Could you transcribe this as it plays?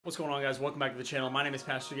What's going on, guys? Welcome back to the channel. My name is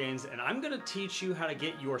Pastor Gaines, and I'm going to teach you how to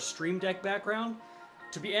get your Stream Deck background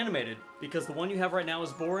to be animated, because the one you have right now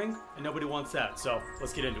is boring and nobody wants that. So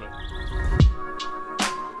let's get into it.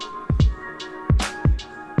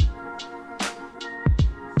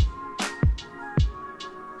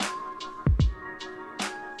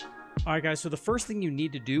 Alright guys, so the first thing you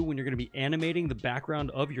need to do when you're going to be animating the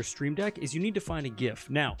background of your Stream Deck is you need to find a GIF.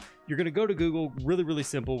 Now, you're going to go to Google, really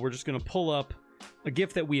simple. We're just going to pull up a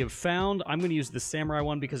GIF that we have found. I'm going to use the samurai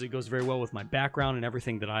one because it goes very well with my background and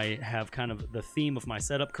everything that I have, kind of the theme of my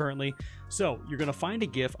setup currently. So you're going to find a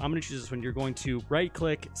GIF. I'm going to choose this one. You're going to right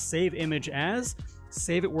click, save image as,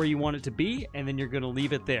 save it where you want it to be, and then you're going to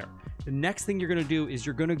leave it there. The next thing you're going to do is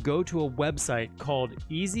you're going to go to a website called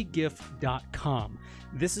easygif.com.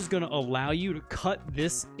 This is going to allow you to cut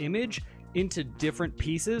this image into different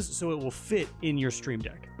pieces so it will fit in your Stream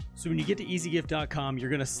Deck. So when you get to easygif.com, you're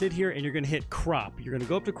going to sit here and you're going to hit crop. You're going to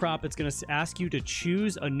go up to crop. It's going to ask you to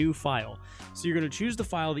choose a new file. So you're going to choose the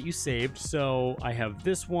file that you saved. So I have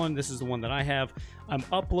this one. This is the one that I have. I'm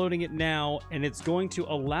uploading it now, and it's going to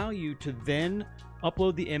allow you to then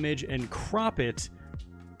upload the image and crop it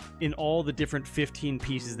in all the different 15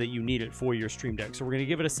 pieces that you need it for your Stream Deck. So we're going to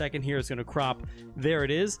give it a second here. It's going to crop. There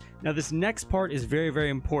it is. Now this next part is very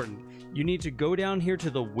important. You need to go down here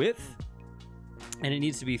to the width, and it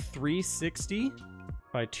needs to be 360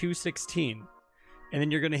 by 216. And then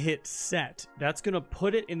you're going to hit set. That's going to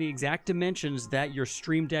put it in the exact dimensions that your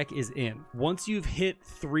Stream Deck is in. Once you've hit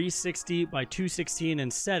 360 by 216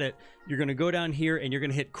 and set it, you're going to go down here and you're going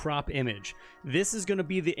to hit crop image. This is going to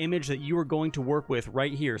be the image that you are going to work with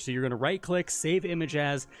right here. So you're going to right click, save image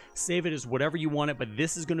as, save it as whatever you want it, but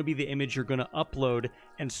this is going to be the image you're going to upload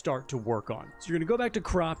and start to work on. So you're going to go back to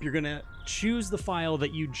crop. You're going to choose the file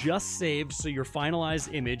that you just saved, so your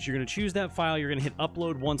finalized image. You're going to choose that file. You're going to hit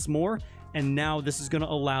upload once more. And now this is going to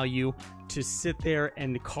allow you to sit there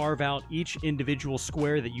and carve out each individual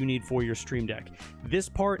square that you need for your Stream Deck. This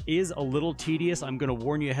part is a little tedious. I'm going to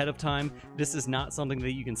warn you ahead of time. This is not something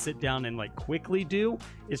that you can sit down and like quickly do.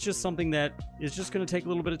 It's just something that is just going to take a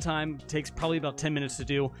little bit of time. It takes probably about 10 minutes to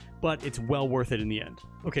do, but it's well worth it in the end.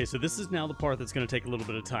 Okay, so this is now the part that's going to take a little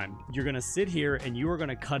bit of time. You're going to sit here and you are going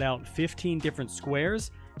to cut out 15 different squares,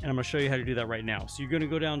 and I'm going to show you how to do that right now. So you're going to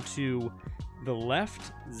go down to the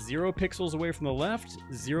left, 0 pixels away from the left,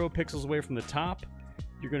 0 pixels away from the top.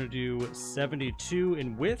 You're going to do 72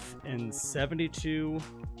 in width and 72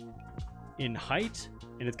 in height,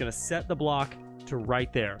 and it's going to set the block to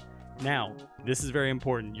right there. Now, this is very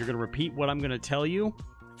important. You're going to repeat what I'm going to tell you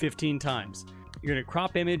 15 times. You're going to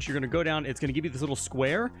crop image, you're going to go down, it's going to give you this little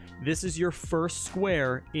square. This is your first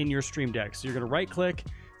square in your Stream Deck. So you're going to right click,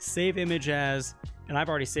 save image as, and I've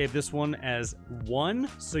already saved this one as 1,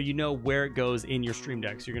 so you know where it goes in your Stream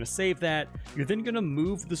Deck. So you're going to save that. You're then going to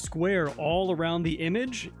move the square all around the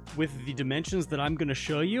image with the dimensions that I'm going to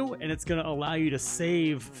show you, and it's going to allow you to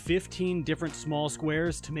save 15 different small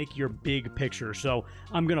squares to make your big picture. So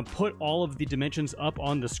I'm going to put all of the dimensions up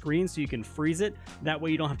on the screen so you can freeze it. That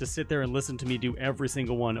way you don't have to sit there and listen to me do every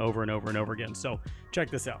single one over and over and over again. So check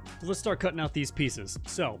this out. So let's start cutting out these pieces.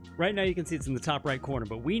 So right now you can see it's in the top right corner,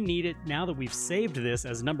 but we need it, now that we've saved this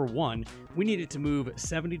as number 1, we need it to move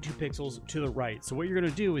 72 pixels to the right. So what you're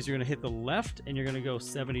going to do is you're going to hit the left and you're going to go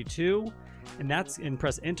 72, and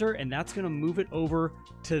press enter, and that's going to move it over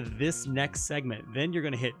to this next segment. Then you're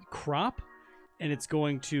going to hit crop, and it's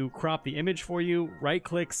going to crop the image for you. Right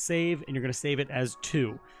click, save, and you're going to save it as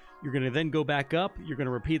 2. You're going to then go back up. You're going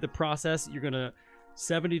to repeat the process. You're going to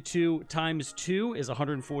 72 times 2 is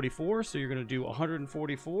 144, so you're going to do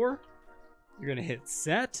 144. You're going to hit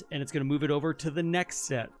set, and it's going to move it over to the next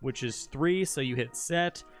set, which is 3. So you hit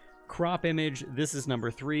set, crop image. This is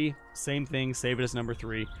number 3. Same thing, save it as number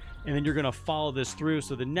 3. And then you're going to follow this through.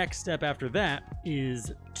 So the next step after that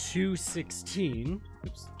is 216.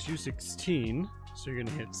 Oops, 216. So you're going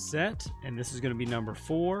to hit set, and this is going to be number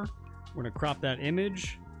 4. We're going to crop that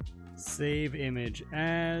image. Save image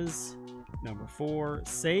as number 4.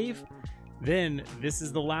 Save. Then this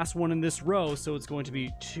is the last one in this row, so it's going to be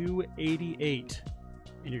 288.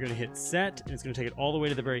 And you're going to hit set, and it's going to take it all the way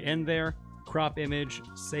to the very end there. Crop image,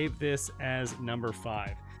 save this as number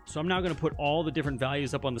 5. So I'm now going to put all the different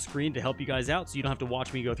values up on the screen to help you guys out so you don't have to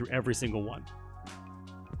watch me go through every single one.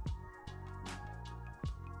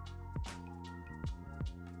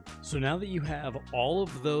 So now that you have all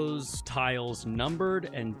of those tiles numbered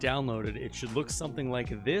and downloaded, it should look something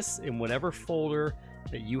like this in whatever folder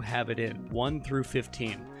that you have it in, 1 through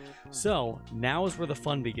 15. So now is where the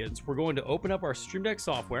fun begins. We're going to open up our Stream Deck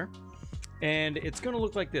software, and it's going to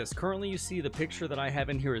look like this. Currently, you see the picture that I have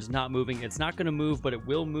in here is not moving. It's not going to move, but it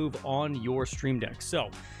will move on your Stream Deck. So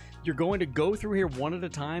You're going to go through here one at a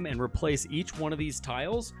time and replace each one of these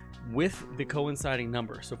tiles with the coinciding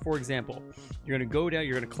number. So for example, you're going to go down,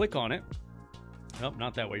 you're going to click on it. Nope,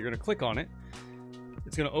 not that way. You're going to click on it.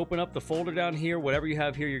 It's going to open up the folder down here. Whatever you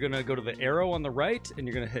have here, you're going to go to the arrow on the right and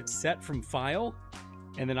you're going to hit set from file.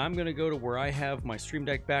 And then I'm going to go to where I have my Stream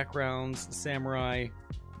Deck backgrounds, Samurai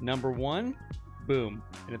 #1. Boom.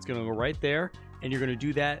 And it's going to go right there. And you're going to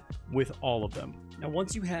do that with all of them. Now,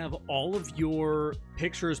 once you have all of your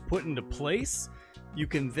pictures put into place, you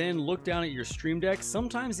can then look down at your Stream Deck.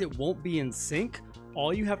 Sometimes it won't be in sync.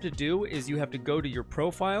 All you have to do is you have to go to your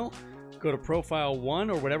profile, go to profile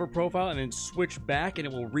 1 or whatever profile, and then switch back and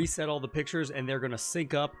it will reset all the pictures and they're going to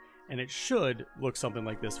sync up, and it should look something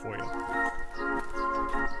like this for you.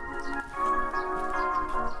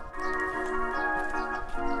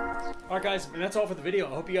 Alright guys, and that's all for the video.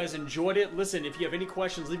 I hope you guys enjoyed it. Listen, if you have any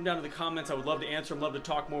questions, leave them down in the comments. I would love to answer them, love to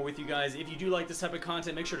talk more with you guys. If you do like this type of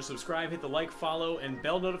content, make sure to subscribe, hit the like, follow, and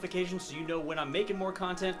bell notifications so you know when I'm making more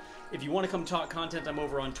content. If you want to come talk content, I'm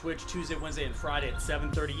over on Twitch Tuesday, Wednesday, and Friday at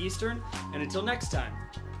 7:30 Eastern. And until next time,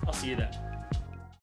 I'll see you then.